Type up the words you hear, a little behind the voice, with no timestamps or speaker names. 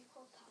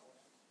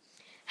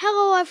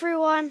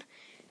everyone,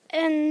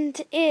 and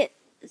it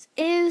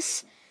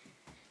is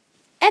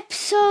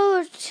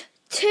episode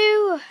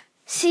 2,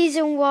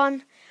 season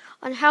 1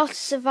 on how to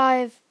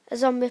survive a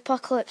zombie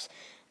apocalypse.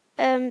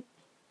 I'll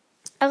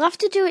have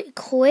to do it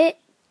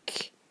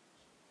quick,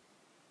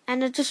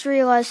 and I just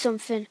realised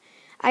something.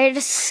 I had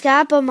a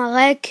scab on my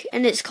leg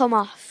and it's come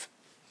off.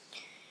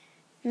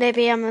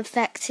 Maybe I'm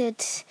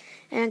infected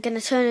and I'm going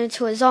to turn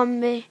into a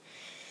zombie,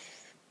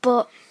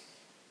 but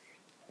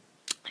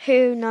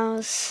who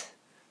knows?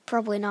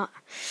 Probably not.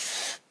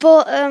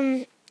 But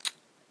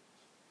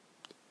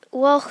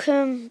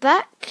welcome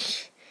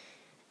back,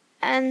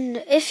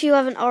 and if you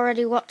haven't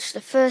already watched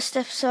the first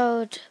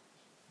episode,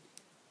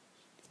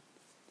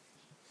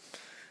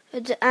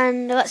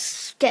 and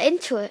let's get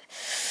into it.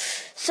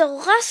 So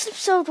last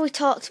episode we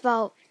talked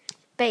about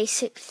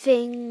basic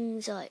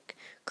things like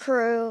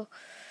crew,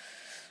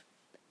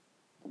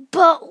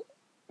 but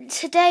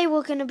today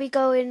we're going to be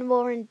going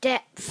more in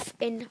depth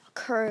in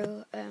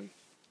crew.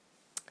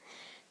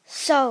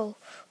 So,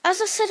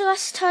 as I said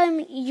last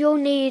time, you'll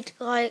need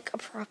like a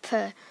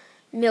proper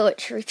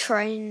military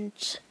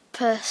trained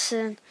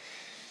person.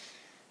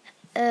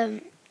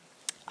 I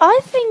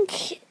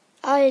think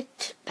I'd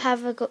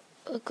have a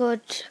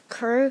good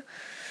crew.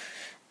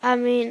 I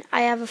mean,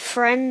 I have a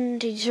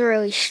friend who's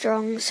really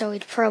strong, so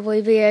he'd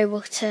probably be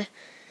able to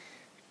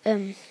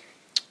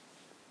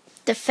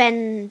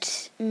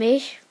defend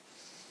me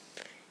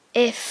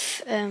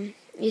if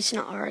he's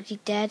not already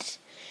dead.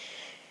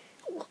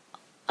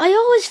 I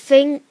always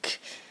think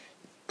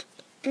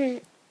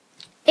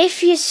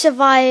if you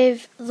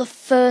survive the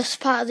first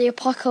part of the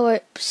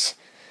apocalypse,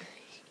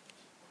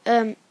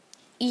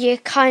 you're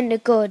kind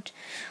of good.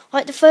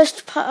 Like, the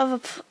first part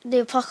of the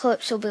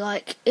apocalypse will be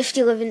like, if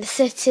you live in the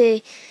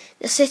city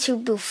will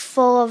be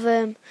full of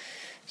them,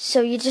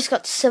 so you just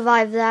got to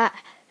survive that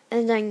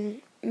and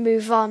then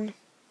move on.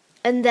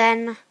 And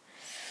then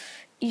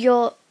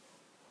you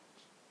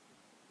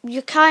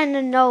kind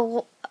of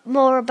know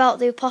more about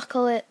the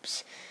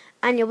apocalypse,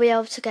 and you'll be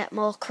able to get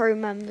more crew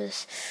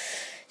members.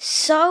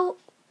 So,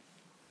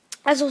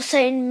 as I was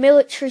saying,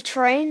 military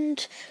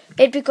trained.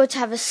 It'd be good to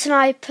have a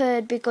sniper.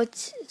 It'd be good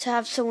to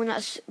have someone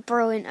that's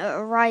brilliant at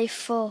a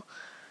rifle,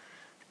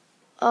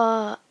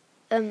 or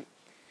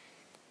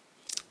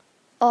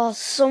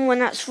someone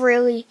that's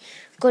really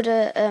good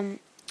at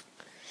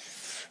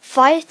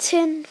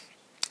fighting.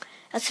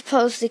 I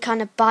suppose they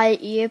kind of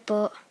bite you,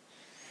 but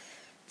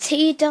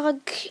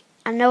T-Dog,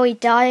 I know he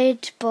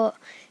died, but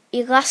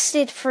he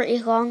lasted pretty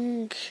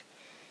long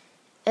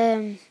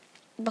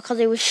because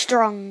he was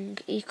strong.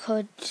 He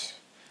could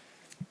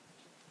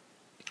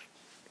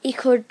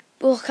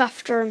look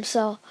after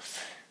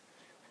himself.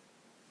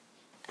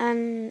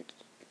 And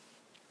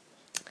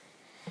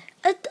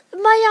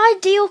my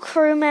ideal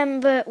crew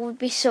member would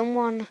be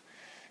someone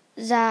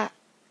that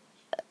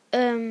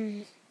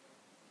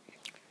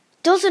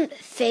doesn't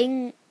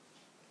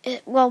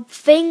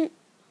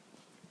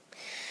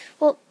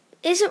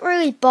isn't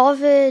really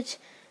bothered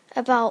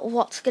about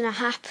what's going to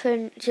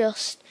happen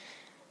just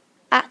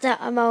at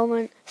that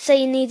moment.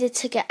 Say you needed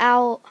to get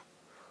out,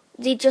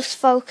 they just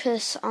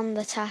focus on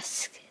the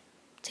task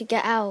to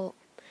get out,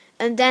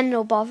 and then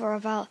they'll bother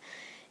about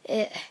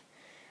it,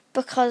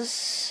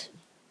 because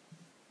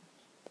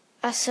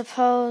I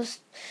suppose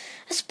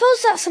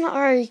that's not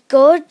very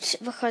good,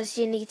 because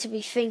you need to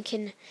be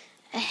thinking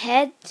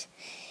ahead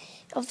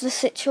of the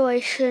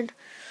situation.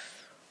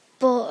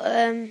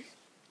 But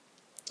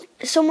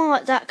someone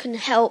like that can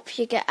help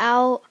you get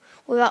out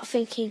without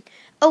thinking,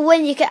 oh,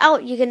 when you get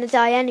out you're going to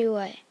die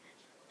anyway,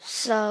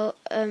 so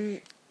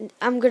I'm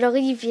going to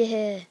leave you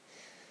here.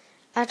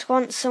 I'd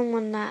want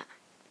someone that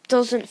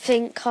doesn't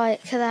think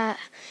like that.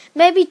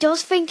 Maybe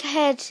does think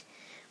ahead,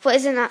 but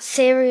isn't that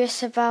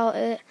serious about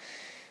it.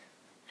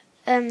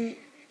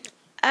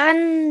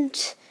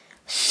 And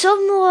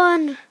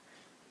someone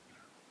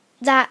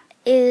that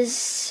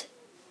is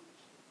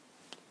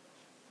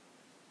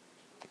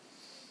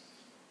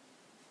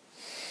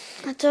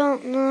I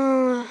don't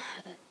know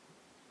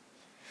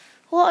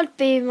what would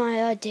be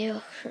my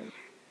ideal crew.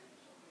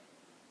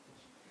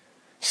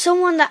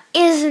 Someone that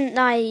isn't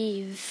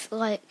naive,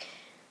 like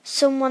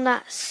someone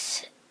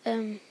that's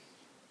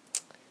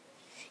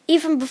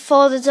even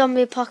before the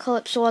zombie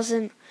apocalypse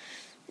wasn't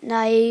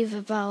naive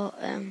about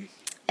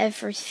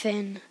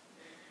everything,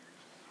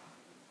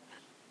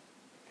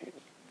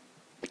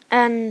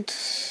 and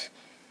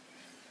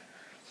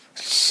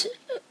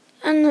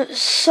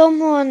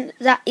someone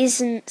that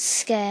isn't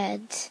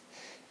scared,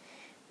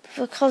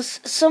 because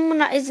someone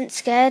that isn't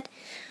scared,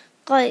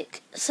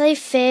 like say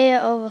fear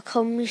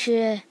overcomes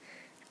you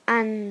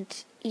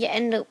and you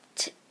end up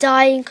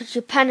dying because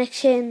you're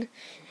panicking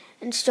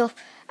and stuff.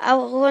 I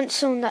want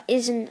someone that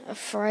isn't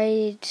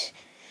afraid.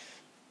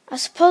 I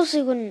suppose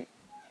they wouldn't.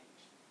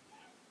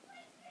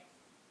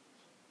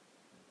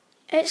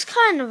 It's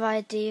kind of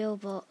ideal,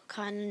 but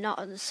kind of not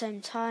at the same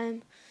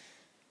time.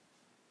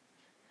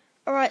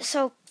 Alright,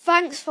 so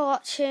thanks for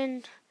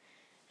watching.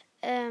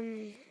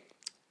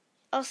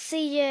 I'll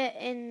see you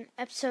in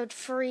episode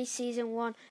 3, season 1.